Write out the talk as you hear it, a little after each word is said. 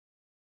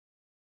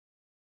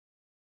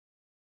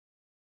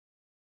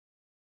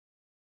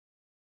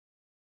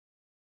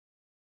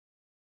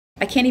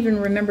I can't even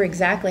remember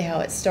exactly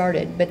how it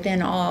started, but then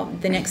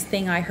the next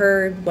thing I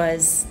heard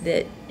was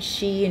that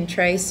she and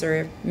Trace,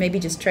 or maybe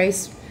just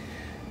Trace,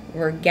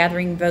 were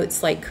gathering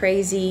votes like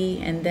crazy,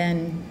 and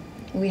then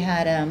we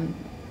had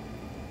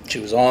She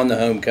was on the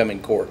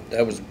homecoming court.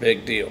 That was a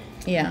big deal.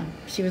 yeah,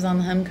 she was on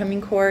the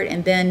homecoming court,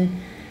 and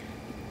then,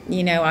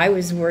 you know, I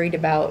was worried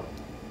about,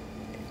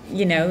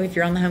 you know, if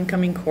you're on the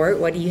homecoming court,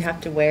 what do you have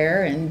to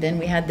wear? And then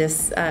we had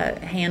this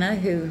Hannah,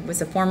 who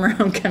was a former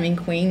homecoming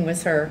queen,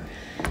 was her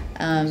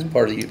It's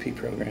part of the UP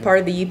program. part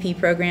of the UP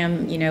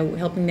program, you know,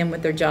 helping them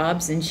with their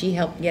jobs, and she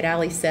helped get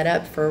Allie set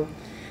up for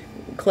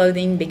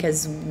clothing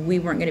because we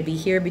weren't going to be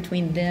here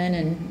between then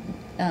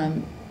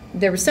and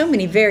there were so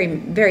many very,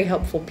 very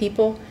helpful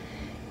people.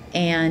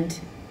 And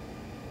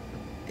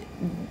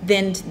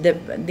then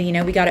you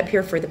know, we got up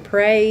here for the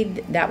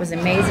parade. That was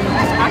amazing.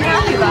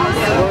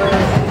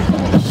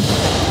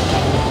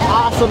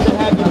 Awesome to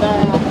have you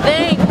back.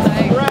 Thanks.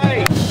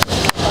 Great.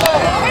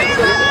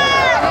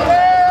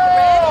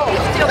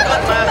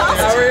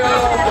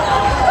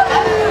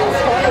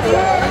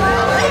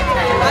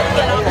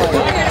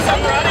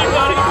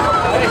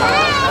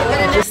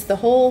 Just the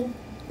whole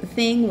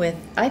thing with,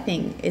 I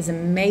think, is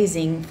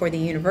amazing for the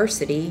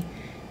university.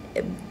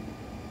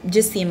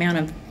 Just the amount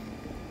of,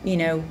 you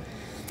know,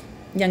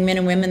 young men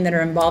and women that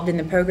are involved in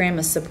the program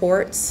as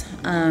supports,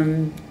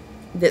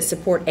 that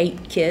support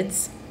 8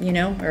 kids, you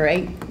know, or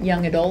 8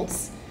 young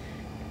adults.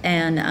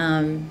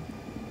 And,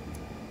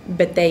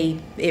 but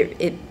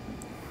it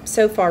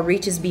so far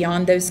reaches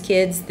beyond those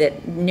kids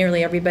that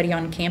nearly everybody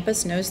on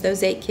campus knows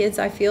those 8 kids,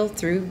 I feel,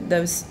 through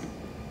those,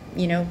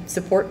 you know,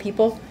 support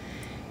people.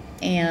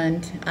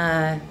 And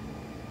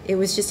it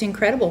was just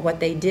incredible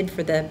what they did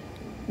for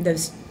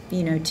those,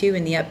 you know, 2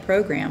 in the UP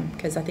program,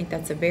 because I think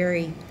that's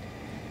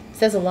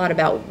says a lot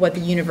about what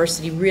the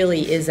university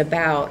really is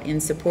about in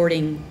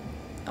supporting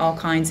all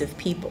kinds of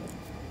people.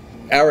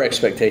 Our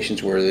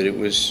expectations were that it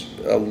was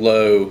a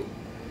low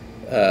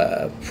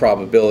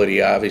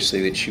probability,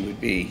 obviously, that she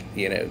would be,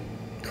 you know,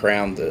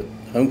 crowned the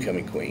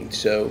homecoming queen.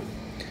 So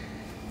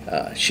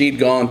she'd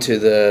gone to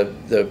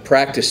the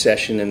practice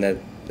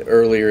session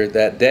earlier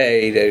that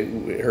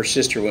day. Her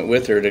sister went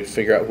with her to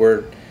figure out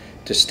where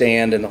to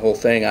stand and the whole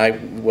thing. I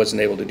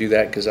wasn't able to do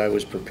that because I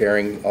was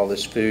preparing all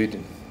this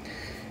food.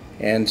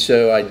 And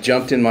so I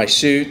jumped in my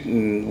suit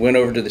and went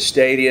over to the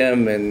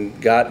stadium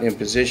and got in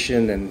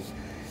position,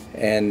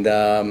 and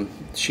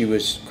she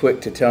was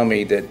quick to tell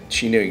me that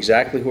she knew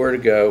exactly where to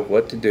go,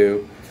 what to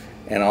do,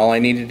 and all I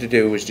needed to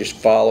do was just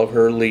follow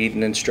her lead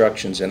and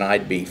instructions and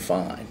I'd be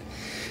fine.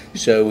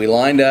 So we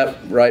lined up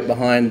right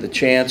behind the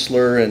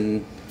chancellor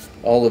and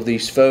all of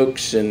these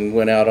folks and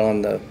went out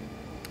on the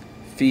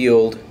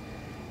field,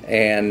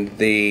 and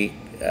the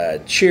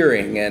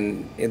cheering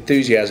and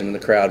enthusiasm in the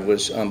crowd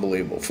was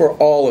unbelievable for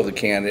all of the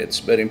candidates,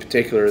 but in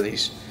particular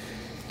these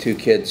 2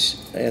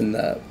 kids in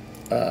the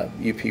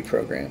UP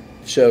program.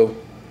 So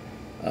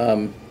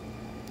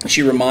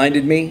she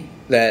reminded me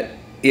that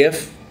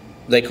if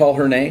they call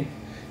her name,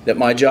 that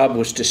my job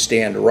was to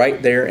stand right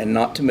there and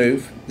not to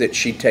move, that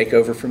she'd take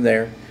over from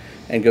there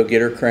and go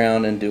get her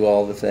crown and do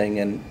all the thing.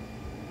 And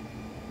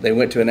they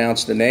went to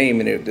announce the name,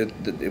 and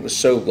it was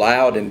so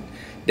loud and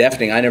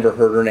deafening, I never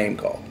heard her name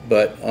called.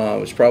 But it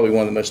was probably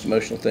one of the most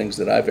emotional things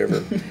that I've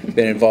ever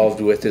been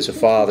involved with as a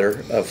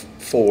father of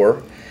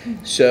 4.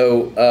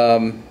 So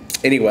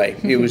anyway,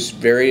 it was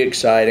very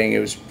exciting. It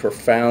was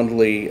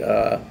profoundly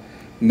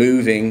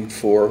moving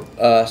for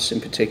us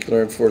in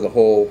particular, and for the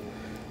whole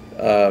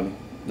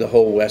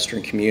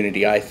Western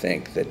community. I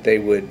think that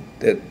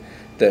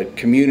the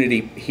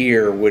community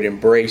here would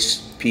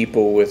embrace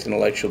people with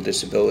intellectual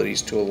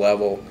disabilities to a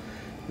level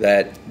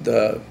that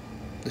the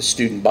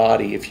student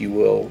body, if you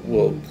will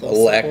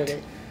elect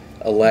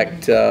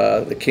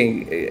the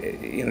king,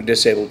 you know,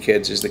 disabled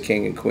kids as the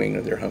king and queen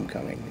of their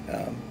homecoming.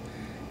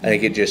 I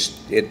think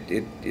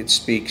it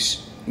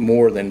speaks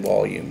more than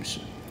volumes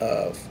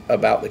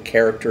about the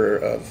character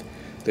of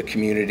the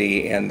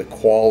community and the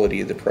quality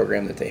of the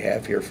program that they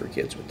have here for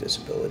kids with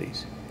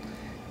disabilities.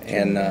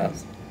 And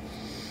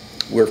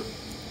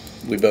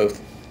we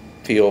both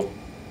feel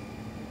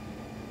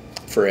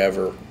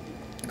forever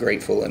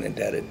grateful and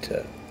indebted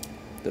to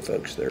the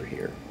folks that are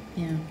here.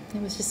 Yeah,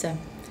 it was just a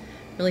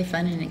really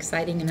fun and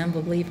exciting and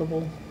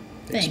unbelievable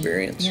thing.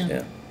 Experience, Yeah.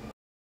 yeah.